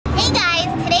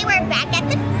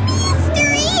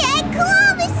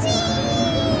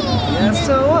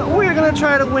gonna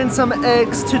try to win some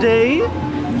eggs today.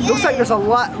 Yes. Looks like there's a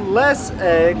lot less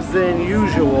eggs than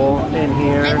usual in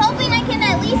here. I'm hoping I can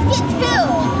at least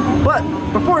get 2.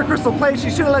 But before Crystal plays, she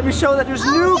should have let me show that there's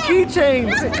new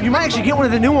keychains. You might actually get one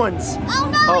of the new ones. Oh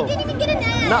no, I didn't even get an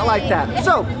egg. Not like that.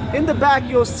 So, in the back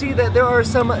you'll see that there are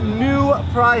some new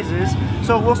prizes.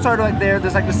 So we'll start right there.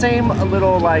 There's like the same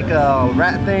little like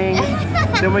rat thing.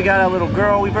 Then we got a little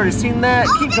girl. We've already seen that.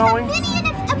 Oh, Keep going.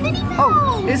 A mini mouse.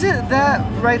 Oh, isn't that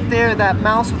right there, that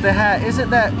mouse with the hat, isn't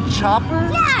that Chopper?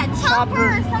 Yeah,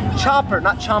 Chopper or something. Chopper,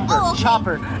 not Chomper. Oh, okay.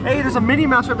 Chopper. Hey, there's a Minnie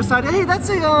Mouse right beside it. Hey, that's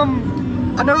a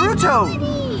Naruto.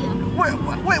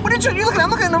 Wait, what did you look at? I'm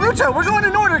looking at Naruto. We're going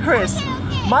in order, Chris.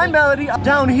 Okay. My Melody,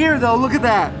 down here though, look at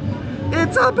that.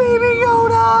 It's a Baby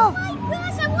Yoda. Oh my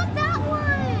gosh, I want that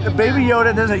one. A Baby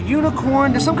Yoda, there's a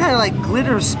unicorn, there's some kind of like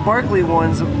glitter sparkly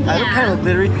ones. I look kind of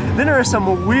glittery. Then there are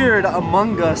some weird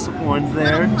Among Us ones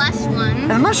there. Little plush ones.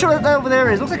 And I'm not sure what that over there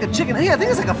is. Looks like a chicken. Hey, I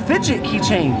think it's like a fidget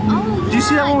keychain. Oh, Do you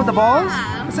see that one with the balls?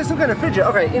 Yeah. It's like some kind of fidget.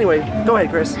 Okay, anyway, go ahead,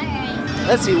 Chris. Alright.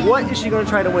 Let's see, what is she going to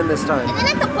try to win this time? And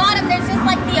then at the bottom, there's just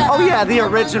like the Oh yeah, the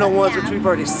original ones which we've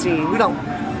already seen. We don't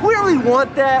really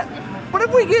want that, but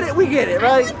if we get it,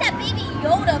 right? I want that Baby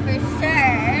Yoda for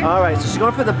sure. All right, so she's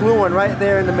going for the blue one right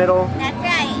there in the middle. That's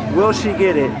right. Will she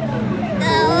get it?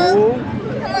 No.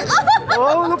 Come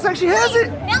on. Oh, looks like she has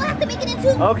it. Now I have to make it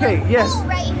into Okay, yes.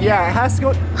 right here. Yeah, it has to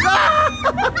go.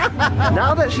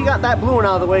 Now that she got that blue one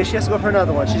out of the way, she has to go for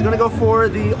another one. She's gonna go for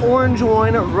the orange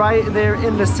one right there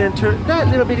in the center. That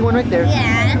little bitty one right there.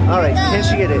 Yeah. All right, can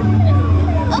she get it?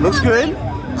 Oh, Looks come on, good.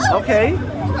 please. Oh, Okay,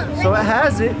 come on, so it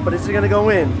has it, but is it gonna go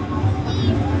in?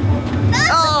 please.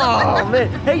 Oh man,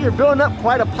 hey, you're building up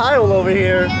quite a pile over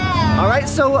here. Yeah. All right,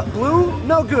 so blue,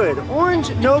 no good.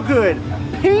 Orange, no good.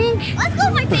 Pink, Let's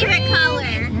go with my favorite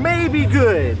color. maybe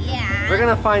good. Yeah. We're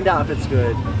gonna find out if it's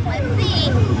good. Let's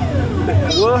see.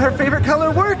 Will her favorite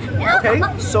color work? Yeah.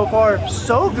 Okay, so far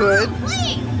so good. Oh,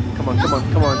 please. Come on, come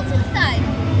on, come on. Go to the side.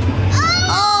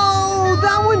 Oh,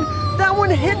 that one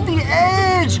hit the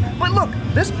edge. But look,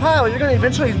 this pile, you're gonna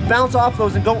eventually bounce off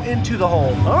those and go into the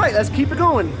hole. All right, let's keep it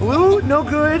going. Blue, no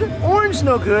good. Orange,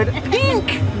 no good.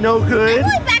 Pink, no good. I'm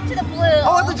going back to the blue.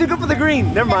 Oh, I thought you go for the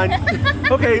green. Never mind.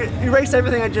 Okay, erase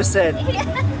everything I just said.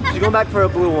 She's going back for a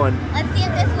blue one. Let's see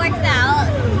if this works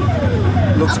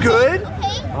out. Looks good.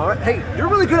 Okay. All right, hey, you're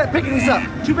really good at picking these up.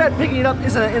 Too bad picking it up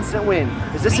isn't an instant win.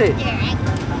 Is this it? Derek.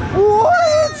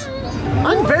 What?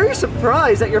 I'm very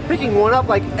surprised that you're picking one up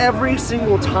like every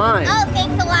single time. Oh,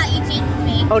 thanks a lot. You jinxed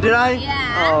me. Oh, did I?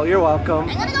 Yeah. Oh, you're welcome.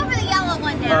 I'm gonna go for the yellow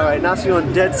one now. All right, now she's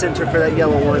going dead center for that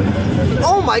yellow one.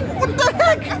 Oh my, what the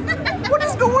heck? What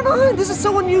is going on? This is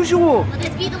so unusual. Will this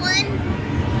be the one?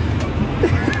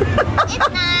 It's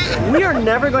not. We are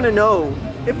never going to know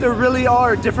if there really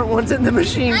are different ones in the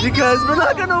machine because we're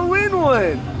not going to win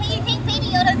one. Hey, you think Baby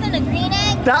Yoda's in a green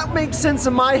egg? That makes sense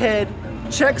in my head.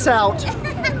 Checks out.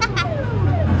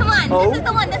 Come on, Oh. this is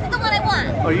the one. This is the one I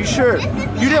want. Are you sure? This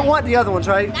is You it. didn't want the other ones,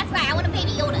 right? That's right. I want a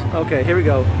Baby Yoda. Okay, here we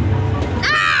go.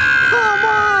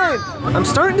 Ah! Come on! I'm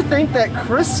starting to think that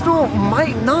Crystal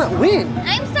might not win.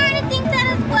 I'm starting to think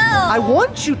that as well. I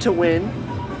want you to win,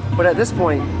 but at this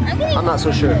point, I'm not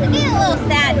so sure. I'm getting a little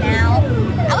sad now.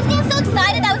 I was getting so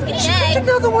excited I was getting She picked eggs.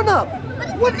 another one up. But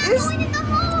it's What not is? going in the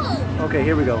hole. Okay,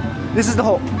 here we go. This is the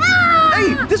hole. Ah!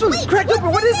 Hey, this one's Wait, cracked what's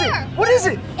open. What in is it? there? What is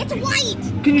it? It's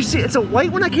white. Can you see? It's a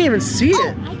white one. I can't even see Oh,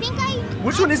 it. I think I...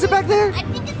 Which one is it back there? I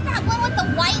think it's that one with the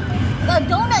white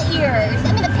donut ears.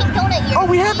 I mean the pink donut ears. Oh,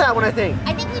 we had that one, I think.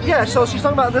 I think we did. Yeah, so she's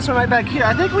talking about this one right back here.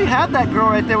 I think we had that girl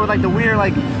right there with like the weird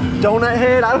like donut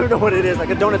head. I don't know what it is, like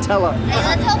a Donatella. Hey,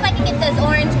 let's hope I can get this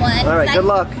orange one. All right, good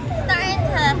luck. Starting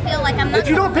to feel like I'm not. If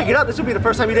you don't pick it up, this will be the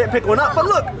first time you didn't pick one up. But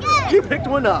look, Yes. you picked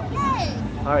one up. Yes.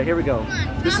 All right, here we go. Come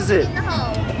on, This drop is it. in the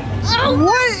hole. Oh,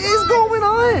 What is going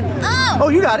on? Oh. Oh,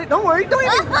 you got it. Don't worry. Don't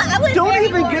I was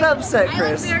even, very get worried. upset, I was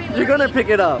Chris. very You're gonna worried. pick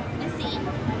it up. Let's see.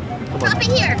 Come Drop on. it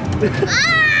here.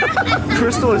 Ah!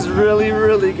 Crystal is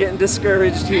really getting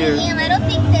discouraged here. Damn, I don't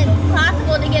think that it's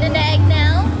possible to get an egg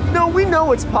now. No, we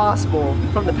know it's possible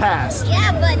from the past.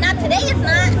 Yeah, but not today. It's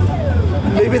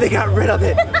not. Maybe they got rid of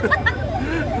it.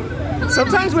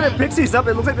 Sometimes when it picks these up,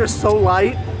 it looks like they're so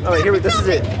light. All right, here we go. This is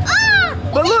it. Ah!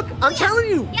 But Okay. look, I'm telling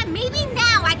you. Yeah, maybe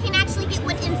now I can actually get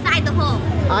one inside the hole.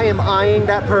 I am eyeing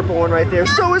that purple one right there.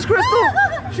 So is Crystal.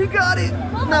 She got it.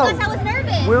 Oh my No. gosh, I was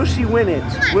nervous. Will she win it?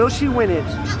 Come on. Will she win it?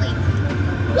 That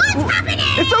way. What's happening?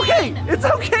 It's okay. It's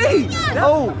okay. Yes.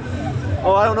 Oh.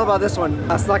 Oh, I don't know about this one.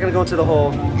 That's not gonna go into the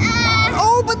hole.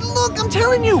 Oh, but look, I'm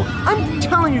telling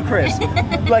you, Chris.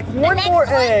 Like one next more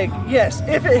one? egg. Yes,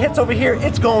 if it hits over here,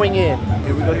 it's going in.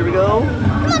 Here we go, here we go.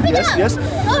 Come on, pick Yes, it up. yes.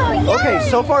 Oh, yes. Okay,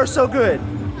 so far so good.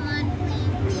 Come on,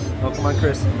 please, Oh, come on,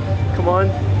 Chris. Come on.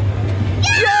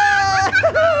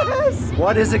 Yes!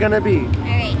 What is it gonna be? All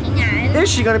right, hang on. Is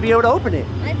she gonna be able to open it?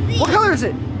 Let's see. What color is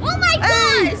it? Oh my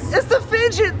Hey, gosh! it's the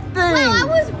fidget thing. Wow, I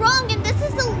was wrong, and this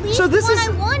is the least So this one is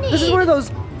I wanted. this is one of those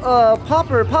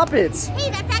poppets. Hey,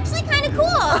 that's actually kind of cool.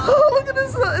 Oh, look at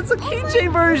this! It's a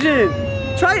keychain version.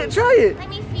 gosh. Try it. Try it. Let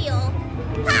me feel.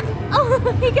 Pop!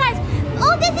 Oh my gosh!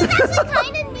 Oh, this is actually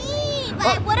kind of neat. But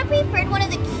I would have preferred one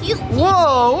of the cute.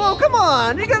 Whoa! Whoa! Come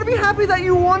on! You gotta be happy that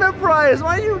you won a prize.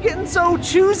 Why are you getting so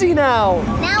choosy now?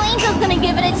 Now Angel's gonna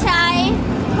give it a try.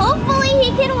 Hopefully he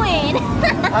can win.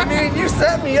 I mean, you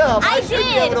set me up. I should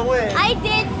did. be able to win. I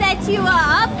did set you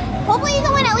up. Hopefully you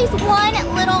can win at least one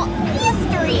little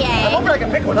Easter I'm egg. hoping I can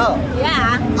pick one up.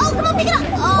 Yeah. Oh, come on, pick it up.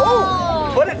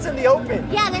 Oh. But it's in the open.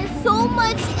 Yeah, there's so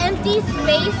much empty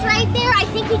space right there. I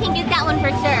think he can get that one for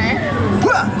sure.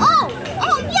 Oh.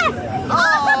 Oh, yes.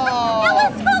 Oh. That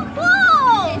was so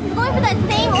close. He's going for that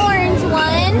same orange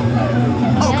one.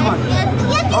 Oh, come on.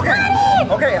 Yes, you Okay. got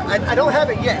it. Okay, I don't have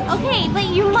it yet. Okay, but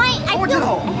you might. Oh, it's in the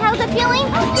hole. How's it feeling?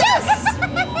 Yes!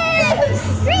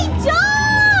 Yes! Great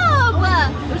job!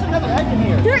 There's another egg in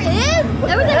here. There is?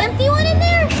 There was an empty one in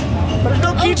there? But there's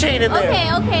no keychain in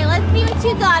there. Okay, let's see what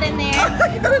you got in there.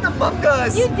 I got an Among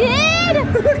Us. You did?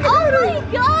 Oh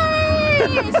my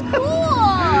gosh!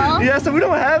 Cool! Yeah, so we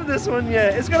don't have this one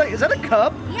yet. It's got is that a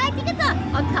cup? Yeah, I think it's a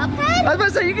Cuphead. I was about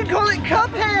to say, you can call it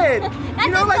Cuphead. That's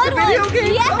you know, a like the good video one.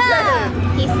 game Yeah.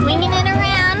 Cuphead. He's swinging it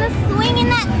around, swinging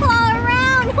that claw around.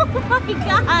 Oh my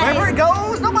gosh. Wherever it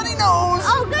goes, nobody knows.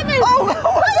 Oh goodness. Oh, no.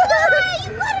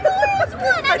 You got an orange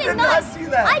one. I did not see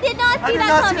that. I did not see I did that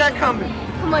not coming. see that coming.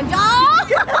 Come on,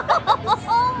 oh,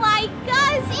 oh my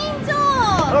gosh, Angel.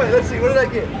 All right, let's see. What did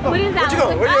I get? Oh, What is that where'd you go?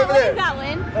 one? Where'd you over What there? is that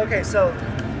one? Okay, so,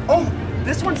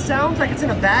 this one sounds like it's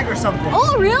in a bag or something.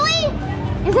 Oh, really?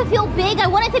 Does it feel big? I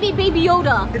want it to be Baby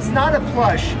Yoda. It's not a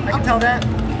plush. I can tell that.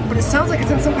 But it sounds like it's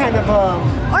in some kind of,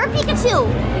 Or Pikachu.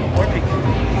 or pink.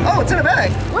 Oh, it's in a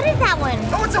bag. What is that one?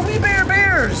 Oh, it's a We Bear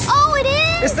Bears. Oh, it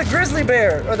is? It's the grizzly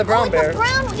bear, or the brown it's bear. a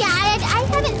brown. Yeah, I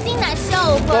haven't seen that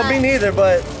show, but. Well, me neither,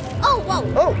 but, Oh, whoa.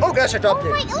 oh gosh, I dropped Oh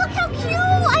my, it. look how cute.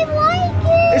 I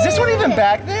like it. Is this one even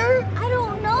back there? I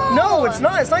don't know. No, it's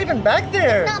not. It's not even back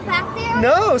there. It's not back there?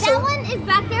 No, That so- one is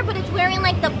back there, but it's wearing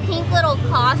like the pink little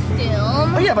costume.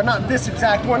 Oh yeah, but not this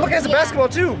exact one. Look, it has a Yeah. basketball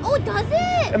too. Oh, does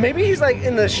it? And maybe he's like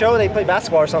in the show they play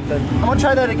basketball or something. I'm gonna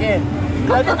try that again.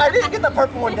 I didn't get the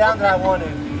purple one down that I wanted.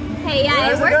 Hey, yeah,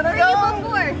 Where's it it worked gonna for go? you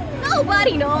before.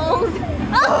 Nobody knows.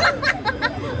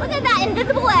 Look at that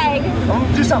invisible egg. I'm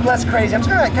gonna do something less crazy. I'm just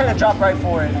gonna kind of drop right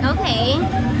for it. Okay.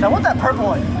 So I want that purple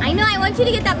one. I know, I want you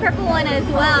to get that purple one as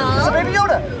It's a well. Baby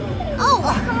Yoda. Oh,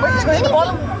 come wait, on. it's gonna hit the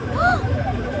bottom?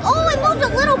 Oh, it moved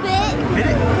a little bit. Hit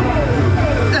it.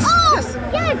 Yes, Oh, yes.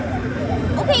 yes.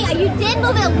 Okay, you did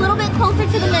move it a little bit closer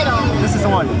to the middle. This is the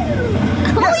one.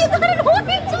 Oh, Yes. you got an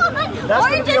orange one. That's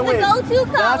Orange gonna be is a the win. go-to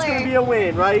color. That's gonna be a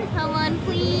win, right? Come on,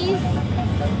 please.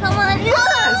 Come on. Yes.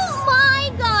 Oh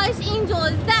my gosh, Angel,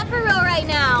 is that for real right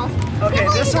now? Okay, Can't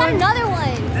believe this you got one- another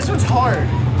one. This one's hard.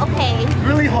 Okay.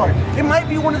 Really hard. It might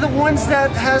be one of the ones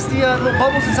that has the little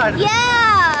bubbles inside of it.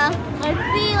 Yeah. Let's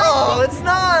see. Oh, it's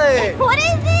not. What is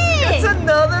it? It's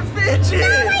another fidget. No,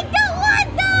 I don't want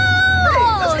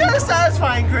those. That's kind of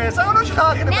satisfying, Chris. I don't know what you're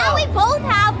talking Now about. we both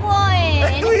have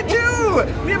one. We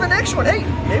do. We have an extra one. Hey,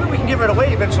 maybe we can give it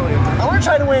away eventually. I want to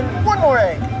try to win one more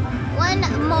egg. One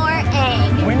more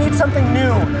egg. We need something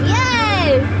new.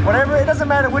 Yes. Whatever, it doesn't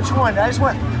matter which one. I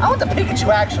want the Pikachu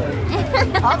actually.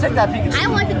 I'll take that Pikachu. I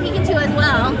want the Pikachu as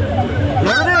well.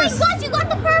 There Oh it my is. gosh, you got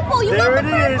the purple. You There got it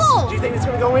the is. purple. Do you think it's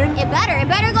gonna go in? It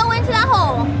better go into that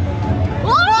hole.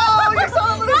 Whoa, you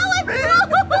saw the little that spin.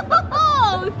 was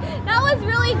close. That was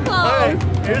really close. All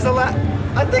right, here's a last.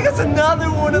 I think it's another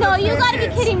one of No, the you gotta be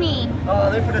fidgets. kidding me. Oh,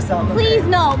 they put us out. Okay. Please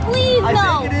no, please I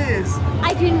no. think it is.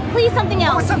 I do. Please something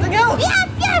else. Oh, it's something else. Yes,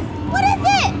 yes. What is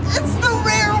it? It's the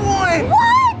rare one.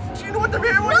 What? Do you know what the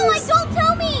rare one No, is? don't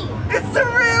tell me. It's the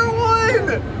rare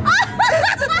one.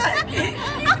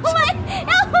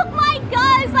 Oh my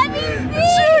gosh, let me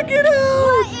see. Check it out.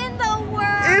 What in the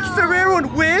world? It's the rare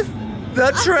one with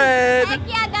the tread. Heck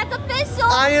yeah, that's official.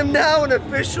 I am now an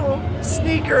official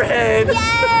sneakerhead.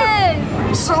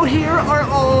 Yes. So here are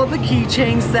all the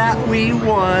keychains that we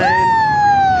won.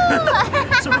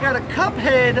 So we got a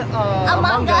Cuphead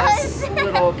Among Us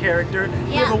little character.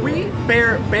 We have a We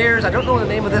Bears. I don't know the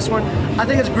name of this one. I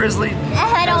think it's Grizzly.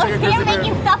 I Sounds like a don't. grizzly You're bear.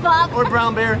 making stuff up. Or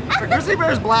brown bear. Or grizzly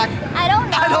bear is black. I don't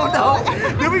know. I don't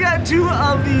know. Then we got two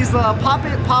of these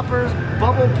Pop-It Poppers,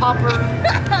 Bubble Popper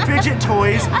fidget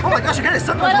toys. Oh my gosh, I got it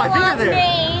stuck What onto a my finger long there.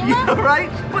 name. Yeah, right?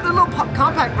 But the little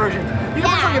compact version. You can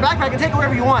put it on your backpack and take it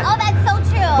wherever you want. Oh, that's so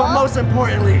true. But most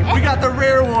importantly, we got the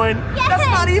rare one. Yes. That's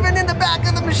not even in the back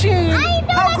of the machine. I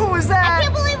know. How cool is that? I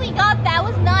can't believe we got that. I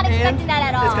was not expecting that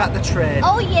at all. It's got the tread.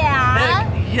 Oh, yeah.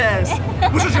 Heck, yes.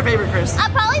 Which was your favorite, Chris?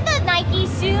 Probably the Nike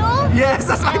shoe. Yes,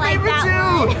 that's my like favorite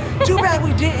that too. Too bad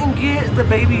we didn't get the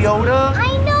Baby Yoda.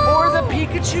 I know. Or the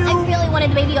Pikachu. I really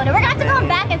wanted the Baby Yoda. We're going to have to come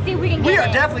back and see if we can get it. We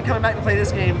are definitely coming back to play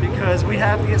this game because we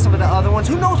have to get some of the other ones.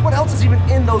 Who knows what else is even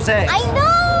in those eggs? I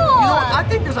know. You know what? I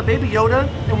think there's a Baby Yoda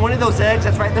in one of those eggs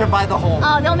that's right there by the hole.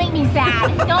 Oh, don't make me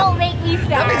sad. Don't make me sad.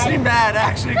 That makes me mad,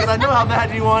 actually, because I know how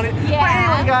bad you want it. Yeah. But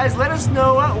anyway, guys, let us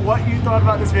know what you thought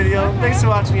about this video. Thanks for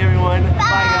watching, everyone.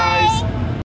 Bye guys.